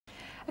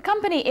A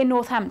company in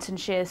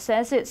Northamptonshire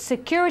says its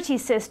security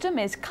system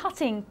is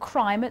cutting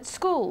crime at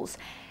schools.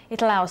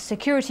 It allows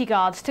security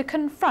guards to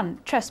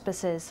confront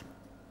trespassers.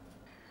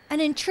 An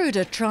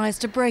intruder tries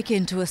to break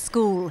into a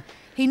school.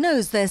 He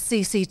knows there's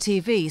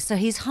CCTV, so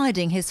he's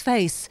hiding his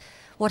face.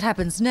 What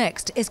happens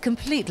next is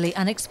completely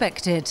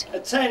unexpected.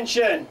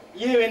 Attention,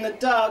 you in the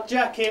dark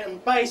jacket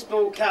and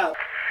baseball cap.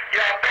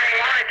 You're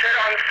being monitored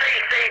on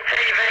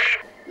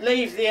CCTV.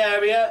 Leave the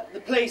area,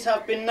 the police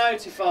have been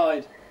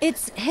notified.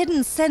 It's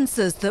hidden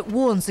sensors that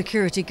warn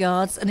security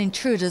guards and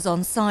intruders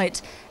on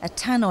site. A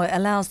tannoy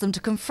allows them to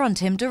confront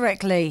him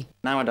directly.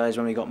 Nowadays,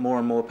 when we've got more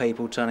and more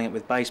people turning up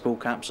with baseball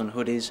caps and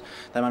hoodies,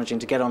 they're managing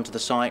to get onto the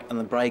site and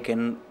the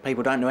break-in.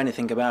 People don't know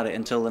anything about it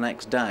until the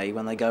next day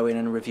when they go in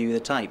and review the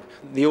tape.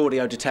 The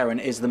audio deterrent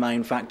is the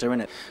main factor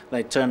in it.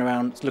 They turn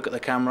around, look at the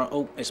camera,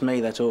 oh, it's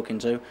me they're talking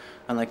to,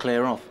 and they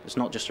clear off. It's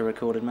not just a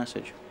recorded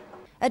message.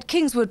 At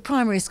Kingswood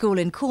Primary School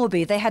in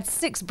Corby, they had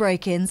 6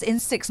 break-ins in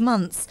 6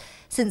 months.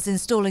 Since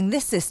installing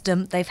this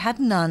system, they've had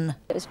none.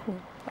 It was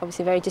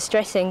obviously very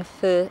distressing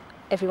for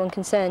everyone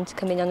concerned to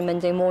come in on a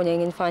Monday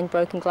morning and find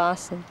broken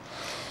glass and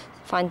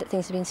find that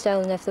things have been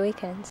stolen over the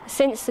weekend.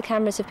 Since the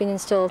cameras have been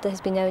installed, there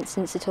has been no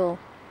incidents at all.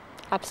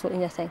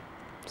 Absolutely nothing.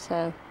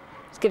 So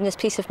it's given us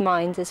peace of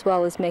mind as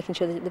well as making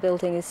sure that the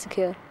building is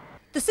secure.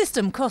 The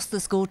system costs the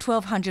school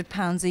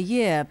 £1,200 a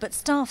year, but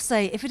staff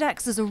say if it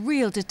acts as a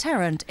real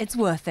deterrent, it's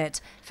worth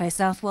it. Faye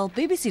Southwell,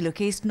 BBC Look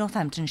East,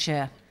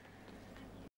 Northamptonshire.